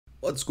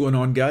What's going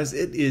on, guys?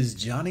 It is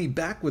Johnny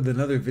back with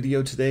another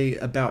video today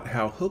about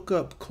how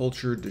hookup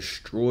culture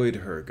destroyed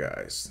her,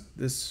 guys.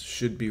 This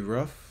should be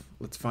rough.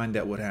 Let's find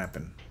out what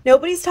happened.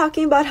 Nobody's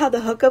talking about how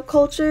the hookup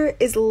culture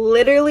is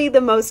literally the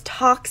most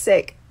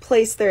toxic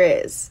place there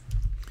is.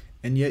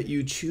 And yet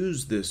you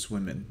choose this,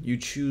 women. You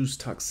choose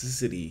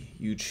toxicity.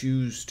 You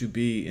choose to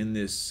be in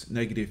this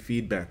negative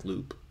feedback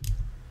loop.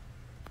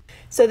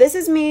 So this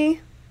is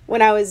me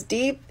when I was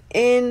deep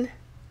in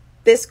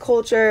this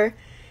culture,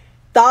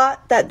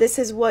 thought that this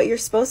is what you're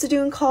supposed to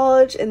do in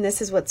college and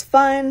this is what's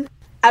fun.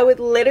 I would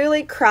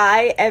literally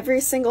cry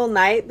every single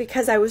night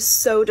because I was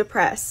so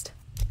depressed.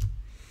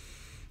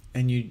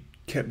 And you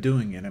kept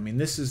doing it. I mean,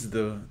 this is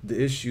the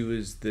issue,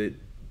 is that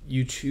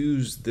you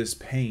choose this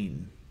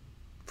pain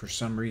for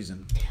some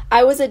reason.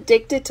 I was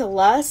addicted to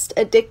lust,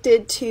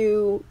 addicted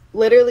to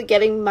literally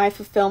getting my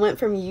fulfillment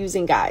from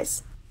using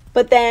guys.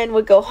 But then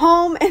would go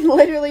home and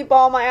literally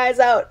bawl my eyes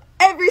out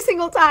every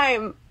single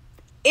time.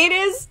 It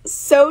is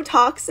so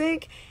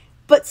toxic,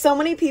 but so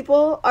many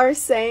people are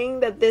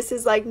saying that this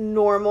is like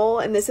normal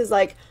and this is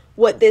like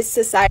what this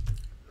society...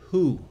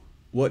 Who?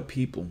 What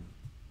people?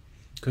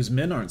 Because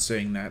men aren't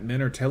saying that.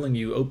 Men are telling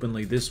you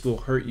openly, this will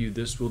hurt you,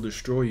 this will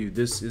destroy you,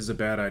 this is a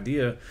bad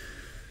idea.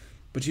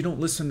 But you don't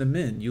listen to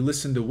men. You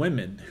listen to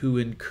women who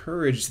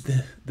encourage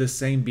the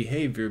same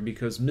behavior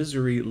because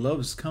misery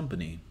loves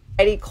company.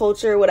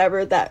 Culture,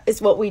 whatever, that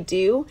is what we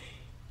do.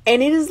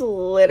 And it is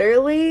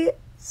literally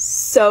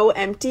so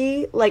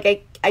empty.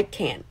 Like, I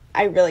can't.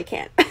 I really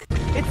can't.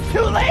 It's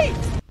too late!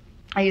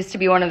 I used to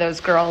be one of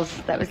those girls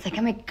that was like,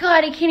 oh my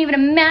god, I can't even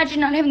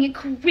imagine not having a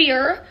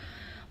career.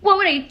 What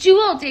would I do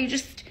all day?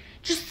 Just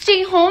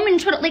stay home and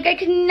try to, like, I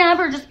could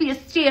never just be a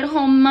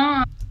stay-at-home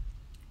mom.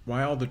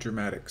 Why all the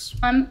dramatics?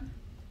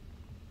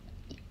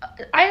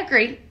 I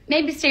agree.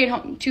 Maybe stay at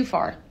home, too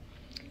far.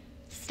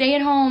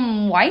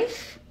 Stay-at-home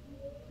wife?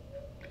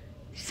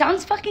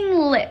 Sounds fucking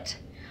lit.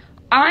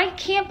 I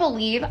can't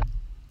believe...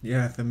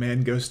 Yeah, the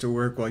man goes to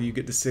work while you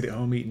get to sit at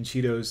home eating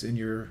Cheetos in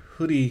your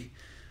hoodie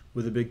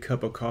with a big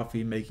cup of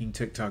coffee making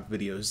TikTok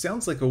videos.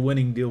 Sounds like a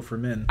winning deal for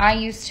men. I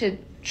used to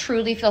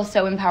truly feel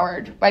so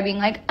empowered by being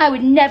like, I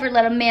would never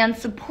let a man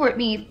support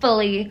me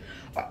fully.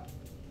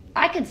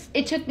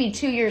 It took me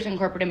 2 years in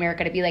corporate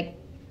America to be like,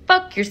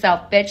 fuck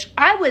yourself, bitch.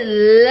 I would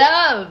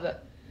love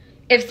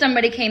if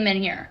somebody came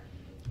in here.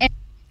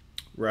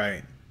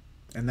 Right.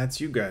 And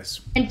that's you guys.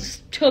 And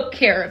just took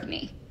care of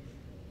me.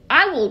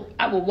 I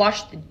will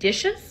wash the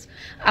dishes.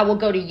 I will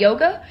go to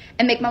yoga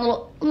and make my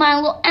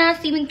little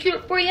ass even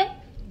cuter for you.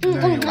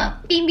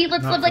 Baby,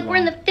 let's live like we're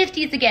in the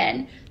 50s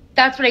again.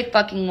 That's what I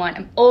fucking want.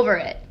 I'm over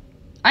it.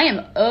 I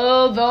am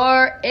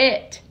over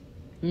it.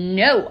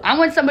 No, I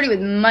want somebody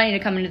with money to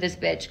come into this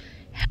bitch.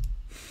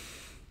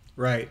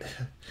 Right.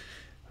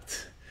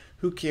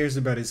 Who cares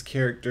about his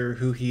character,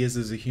 who he is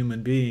as a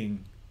human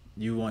being?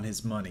 You want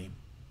his money.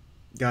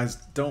 Guys,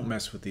 don't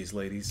mess with these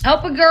ladies.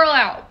 Help a girl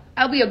out.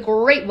 I'll be a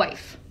great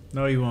wife.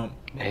 No, you won't.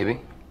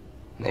 Maybe.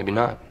 Maybe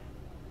not.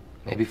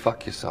 Maybe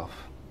fuck yourself.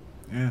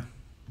 Yeah.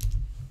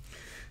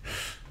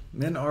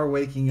 Men are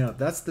waking up.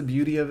 That's the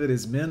beauty of it,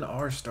 is men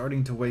are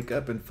starting to wake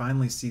up and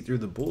finally see through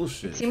the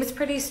bullshit. It seems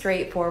pretty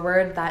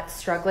straightforward that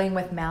struggling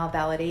with male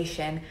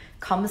validation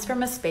comes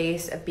from a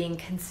space of being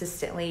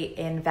consistently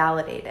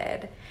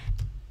invalidated.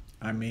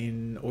 I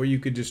mean, or you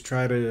could just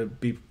try to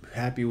be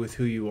happy with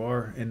who you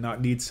are and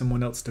not need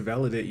someone else to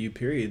validate you,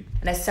 period.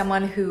 And as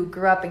someone who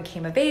grew up and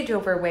came of age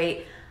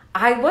overweight,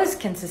 I was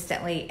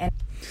consistently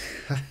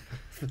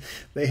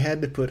They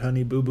had to put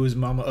Honey Boo Boo's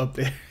mama up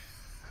there.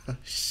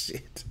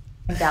 Shit.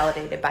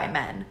 Validated by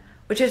men,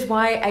 which is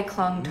why I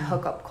clung to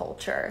hookup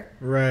culture.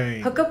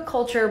 Right. Hookup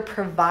culture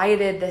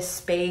provided this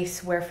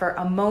space where for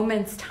a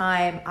moment's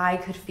time I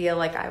could feel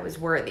like I was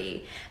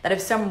worthy. That if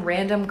some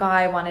random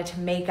guy wanted to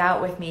make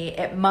out with me,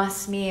 it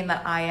must mean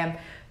that I am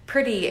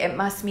pretty, it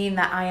must mean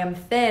that I am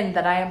thin,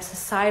 that I am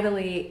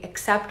societally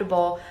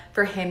acceptable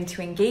for him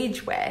to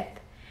engage with.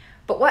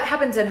 But what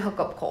happens in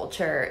hookup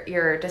culture?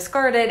 You're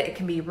discarded, it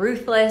can be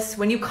ruthless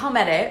when you come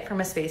at it from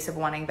a space of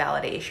wanting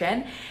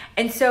validation.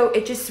 And so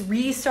it just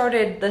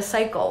restarted the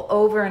cycle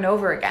over and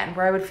over again,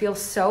 where I would feel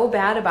so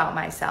bad about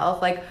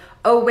myself, like,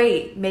 oh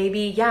wait,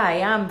 maybe, yeah, I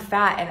am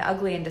fat and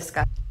ugly and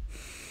disgusting.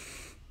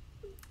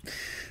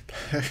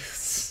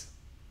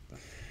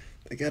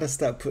 They gotta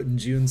stop putting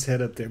June's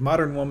head up there.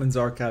 Modern Woman's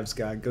Archives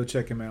guy. Go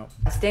check him out.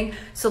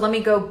 So let me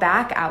go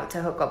back out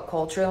to hookup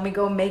culture. Let me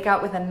go make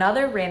out with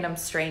another random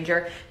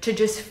stranger to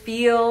just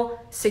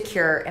feel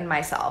secure in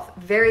myself.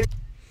 Very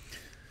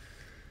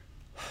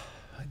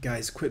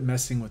Guys, quit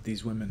messing with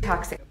these women.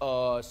 toxic.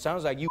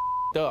 Sounds like you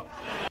up.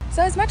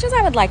 So as much as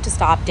I would like to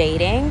stop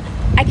dating,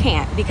 I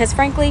can't because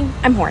frankly,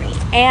 I'm horny.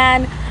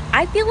 And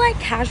I feel like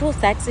casual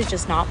sex is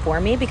just not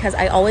for me because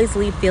I always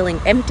leave feeling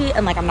empty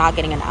and like I'm not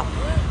getting enough.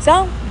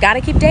 So,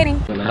 gotta keep dating.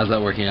 How's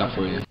that working out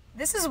for you?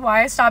 This is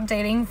why I stopped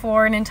dating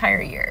for an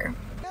entire year.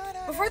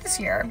 Before this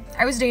year,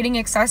 I was dating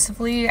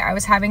excessively. I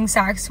was having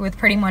sex with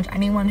pretty much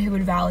anyone who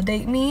would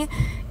validate me,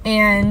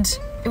 and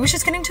it was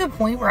just getting to a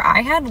point where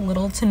I had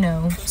little to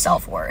no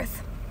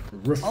self-worth.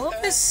 All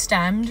of this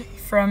stemmed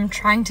from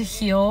trying to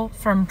heal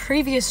from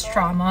previous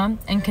trauma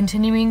and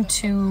continuing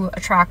to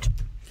attract.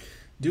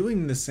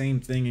 Doing the same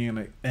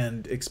thing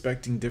and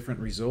expecting different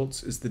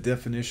results is the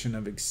definition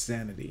of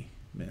insanity,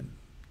 men.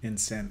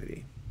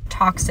 Insanity.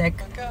 Toxic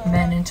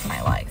men into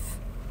my life.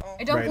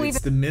 I don't believe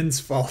it's the men's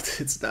fault.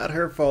 It's not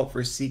her fault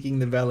for seeking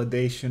the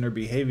validation or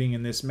behaving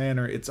in this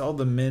manner. It's all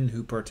the men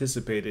who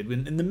participated.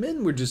 And the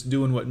men were just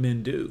doing what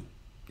men do.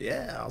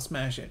 Yeah, I'll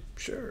smash it.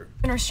 Sure.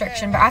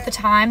 Restriction, but at the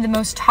time, the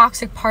most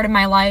toxic part of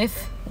my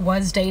life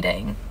was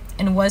dating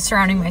and was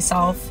surrounding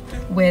myself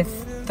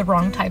with the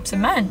wrong types of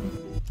men.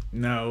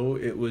 No,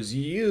 it was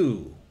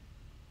you.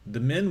 The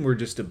men were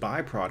just a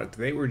byproduct.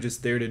 They were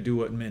just there to do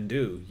what men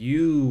do.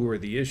 You were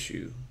the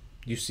issue.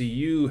 You see,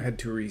 you had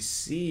to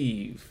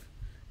receive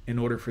in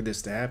order for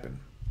this to happen.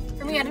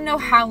 For me, I didn't know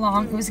how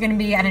long it was going to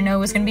be. I didn't know it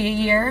was going to be a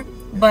year,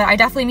 but I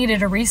definitely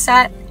needed a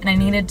reset, and I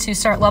needed to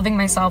start loving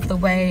myself the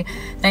way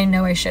that I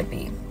know I should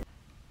be.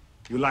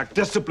 You lack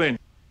discipline.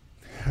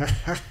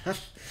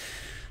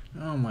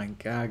 Oh my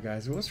God,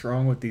 guys, what's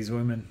wrong with these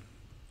women?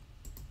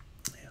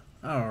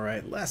 All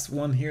right, last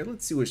one here.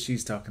 Let's see what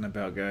she's talking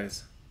about,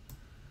 guys.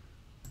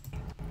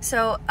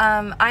 So,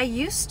 I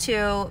used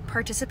to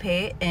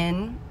participate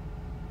in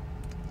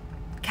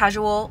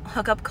casual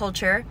hookup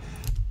culture.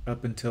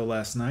 Up until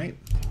last night.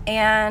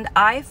 And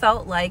I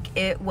felt like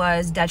it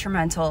was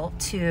detrimental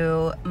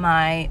to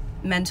my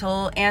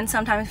mental and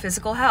sometimes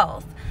physical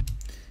health.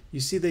 You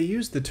see, they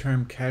use the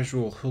term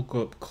casual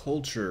hookup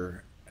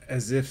culture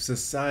as if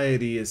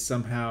society is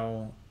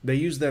somehow... They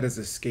use that as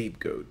a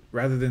scapegoat.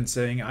 Rather than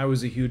saying, I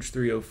was a huge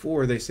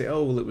 304, they say,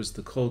 oh, well, it was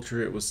the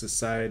culture, it was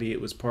society, it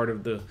was part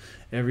of the...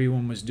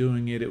 Everyone was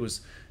doing it. It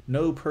was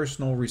no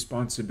personal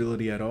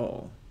responsibility at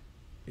all,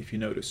 if you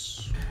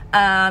notice.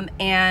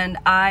 And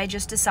I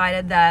just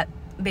decided that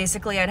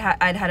basically I'd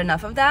had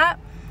enough of that.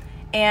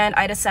 And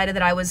I decided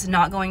that I was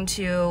not going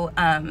to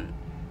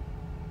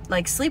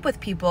sleep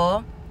with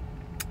people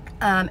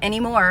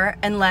anymore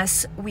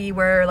unless we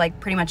were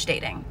pretty much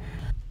dating.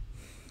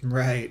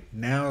 Right.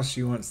 Now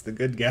she wants the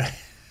good guy.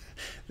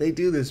 They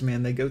do this,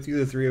 man. They go through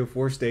the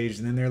 304 stage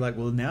and then they're like,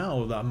 well,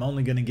 now I'm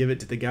only going to give it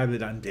to the guy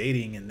that I'm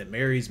dating and that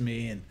marries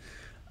me. And,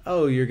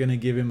 oh, you're going to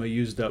give him a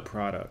used up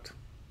product.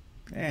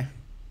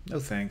 No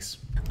thanks.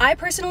 I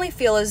personally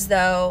feel as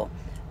though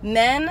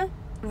men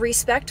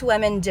respect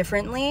women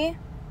differently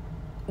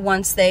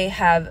once they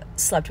have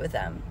slept with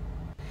them.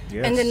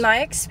 Yes. And in my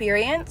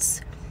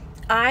experience,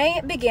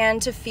 I began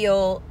to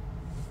feel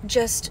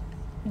just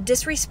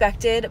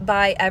disrespected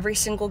by every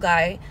single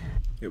guy.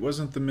 It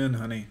wasn't the men,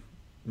 honey.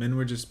 Men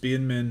were just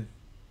being men.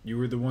 You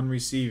were the one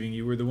receiving.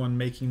 You were the one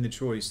making the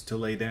choice to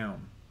lay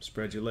down.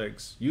 Spread your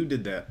legs. You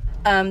did that.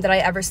 That I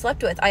ever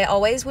slept with. I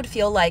always would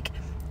feel like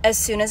as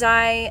soon as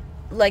I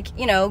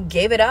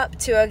gave it up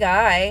to a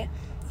guy,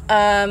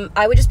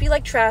 I would just be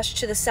trashed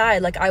to the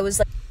side. I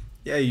was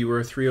yeah, you were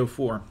a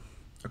 304.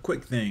 A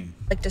quick thing.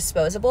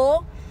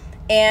 Disposable.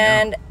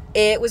 And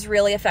it was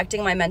really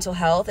affecting my mental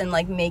health and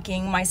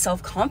making my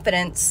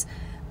self-confidence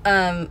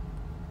a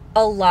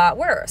lot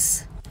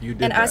worse. You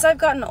did and that. As I've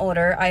gotten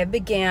older, I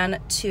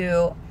began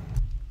to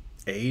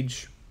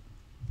age,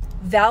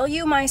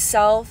 value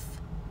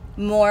myself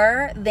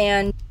more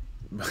than...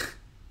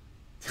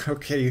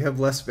 Okay, you have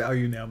less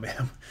value now,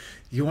 ma'am.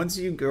 Once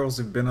you girls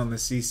have been on the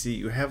CC,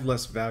 you have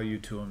less value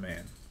to a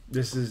man.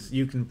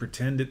 You can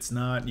pretend it's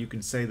not, you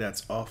can say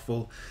that's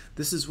awful.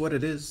 This is what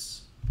it is.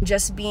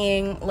 Just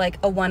being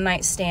a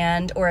one-night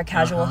stand or a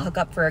casual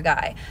hookup for a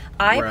guy.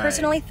 I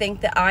personally think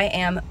that I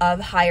am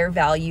of higher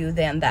value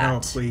than that. Oh,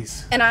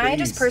 please. And I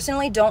just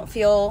personally don't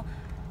feel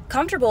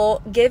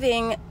comfortable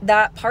giving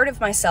that part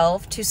of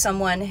myself to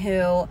someone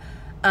who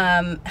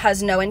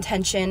has no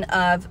intention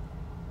of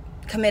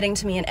committing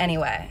to me in any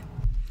way.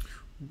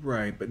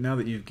 Right, but now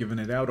that you've given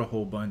it out a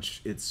whole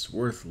bunch, it's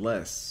worth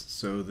less.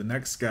 So the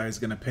next guy's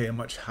going to pay a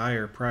much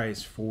higher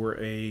price for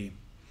a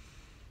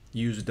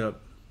used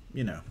up,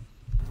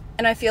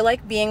 And I feel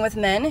like being with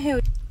men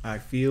who... I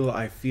feel.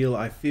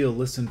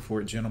 Listen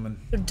for it, gentlemen.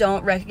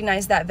 Don't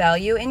recognize that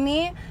value in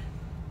me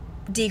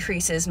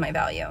decreases my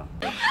value.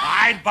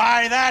 I'd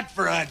buy that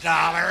for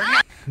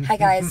 $1. Hi,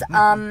 guys.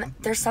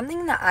 There's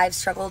something that I've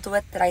struggled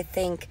with that I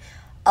think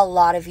a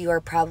lot of you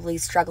are probably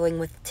struggling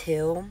with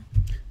too.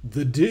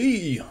 The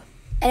D.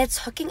 And it's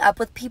hooking up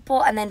with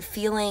people and then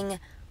feeling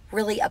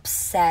really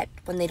upset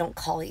when they don't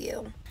call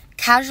you.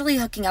 Casually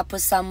hooking up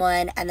with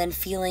someone and then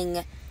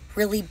feeling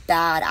really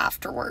bad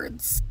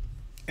afterwards.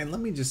 And let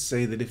me just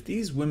say that if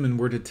these women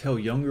were to tell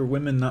younger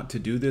women not to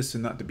do this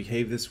and not to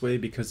behave this way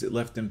because it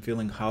left them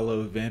feeling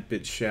hollow,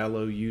 vapid,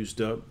 shallow, used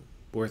up,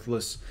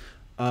 worthless,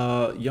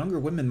 younger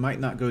women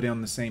might not go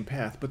down the same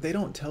path, but they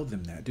don't tell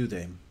them that, do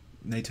they?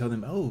 And they tell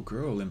them, oh,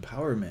 girl,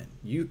 empowerment.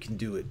 You can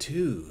do it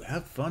too.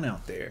 Have fun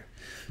out there.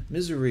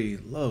 Misery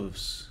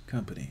loves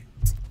company.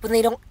 When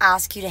they don't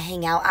ask you to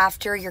hang out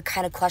after, you're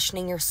kind of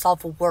questioning your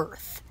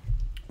self-worth.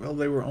 Well,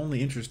 they were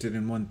only interested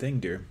in one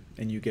thing, dear,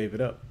 and you gave it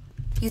up.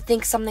 You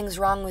think something's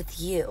wrong with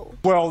you.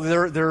 Well,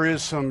 there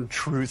is some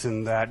truth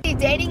in that.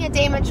 Dating a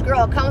damaged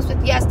girl comes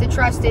with, yes, the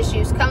trust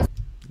issues.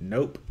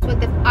 Nope.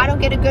 With if I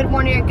don't get a good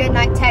morning or good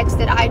night text,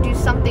 that I do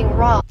something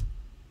wrong.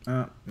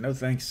 No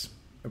thanks.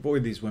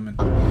 Avoid these women.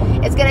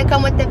 It's gonna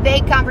come with the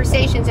vague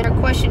conversations that are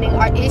questioning,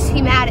 is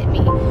he mad at me?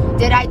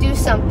 Did I do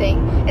something?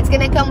 It's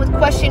gonna come with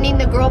questioning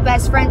the girl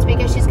best friends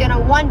because she's gonna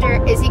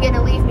wonder, is he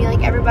gonna leave me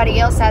like everybody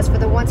else has for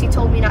the ones he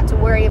told me not to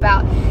worry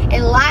about?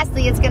 And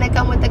lastly, it's gonna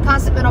come with the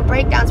constant mental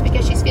breakdowns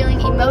because she's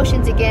feeling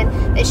emotions again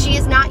that she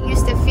is not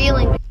used to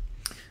feeling.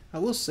 I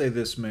will say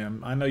this,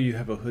 ma'am. I know you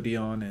have a hoodie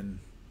on and,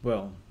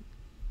 well,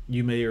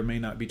 you may or may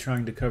not be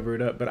trying to cover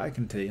it up, but I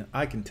can tell,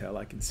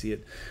 I can see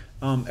it.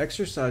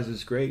 Exercise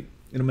is great.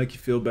 It'll make you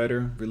feel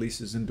better,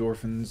 releases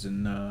endorphins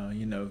and,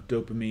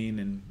 dopamine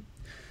and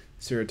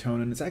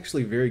serotonin. It's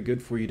actually very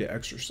good for you to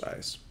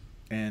exercise,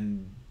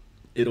 and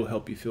it'll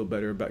help you feel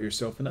better about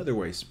yourself in other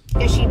ways.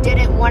 Because she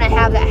didn't want to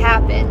have that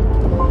happen.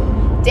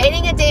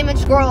 Dating a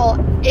damaged girl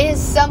is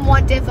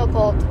somewhat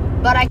difficult,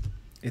 but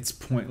It's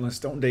pointless.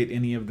 Don't date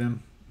any of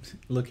them.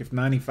 Look, if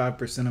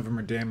 95% of them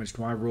are damaged,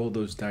 why roll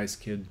those dice,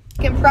 kid?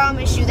 I can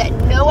promise you that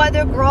no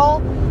other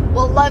girl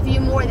will love you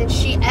more than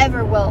she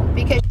ever will,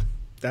 because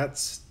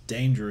that's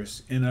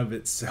dangerous in of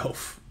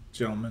itself,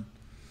 gentlemen.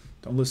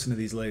 Don't listen to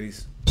these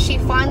ladies. she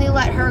finally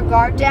let her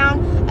guard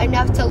down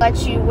enough to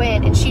let you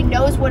win, and she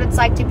knows what it's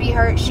like to be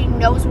hurt. She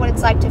knows what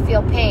it's like to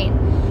feel pain.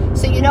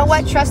 So you know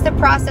what? Trust the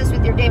process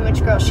with your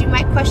damaged girl. She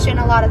might question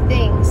a lot of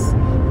things,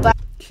 but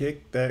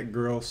kick that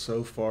girl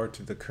so far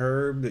to the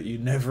curb that you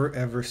never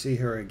ever see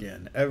her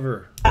again,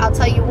 ever. I'll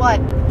tell you what,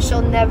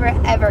 she'll never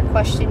ever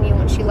question you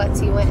when she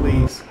lets you in.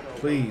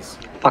 Please.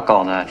 Fuck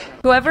all that.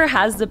 Whoever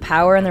has the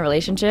power in the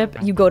relationship,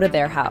 you go to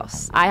their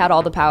house. I had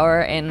all the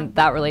power in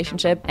that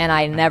relationship, and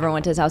I never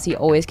went to his house. He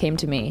always came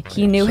to me.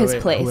 He knew his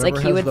place. Like,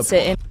 he would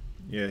sit in.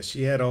 Yeah,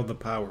 she had all the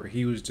power.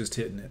 He was just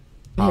hitting it.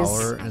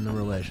 Power in the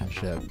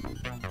relationship.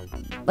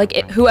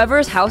 Like,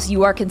 whoever's house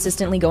you are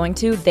consistently going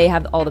to, they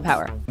have all the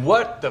power.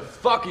 What the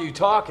fuck are you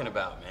talking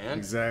about, man?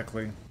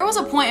 Exactly. There was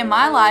a point in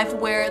my life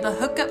where the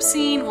hookup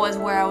scene was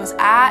where I was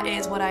at,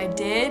 is what I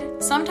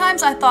did.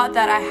 Sometimes I thought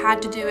that I had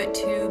to do it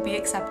to be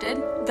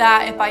accepted,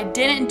 that if I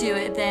didn't do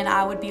it, then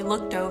I would be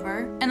looked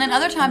over. And then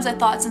other times I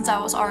thought since I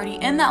was already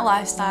in that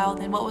lifestyle,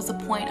 then what was the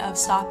point of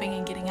stopping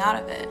and getting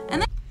out of it?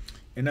 And then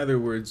in other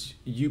words,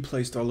 you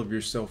placed all of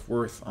your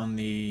self-worth on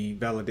the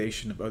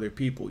validation of other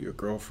people, your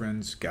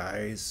girlfriends,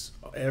 guys,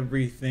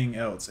 everything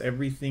else.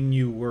 Everything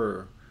you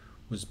were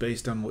was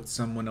based on what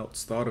someone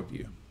else thought of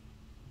you.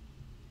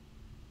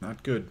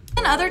 Not good.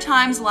 and other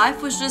times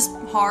life was just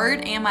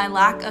hard and my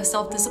lack of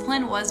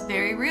self-discipline was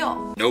very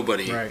real.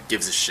 Nobody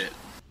gives a shit.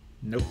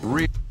 Nope.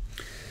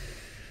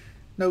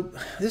 Nope.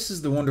 This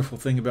is the wonderful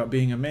thing about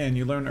being a man.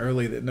 You learn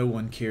early that no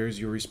one cares.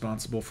 You're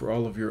responsible for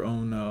all of your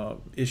own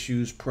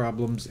issues,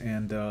 problems,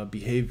 and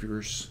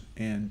behaviors.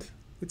 And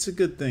it's a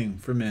good thing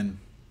for men.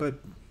 But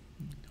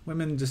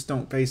women just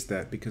don't face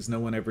that because no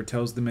one ever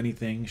tells them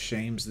anything,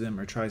 shames them,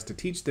 or tries to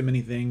teach them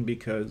anything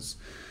because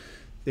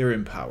they're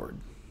empowered.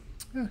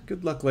 Yeah,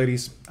 good luck,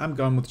 ladies. I'm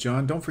Gone with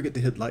John. Don't forget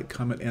to hit like,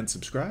 comment, and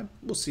subscribe.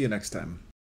 We'll see you next time.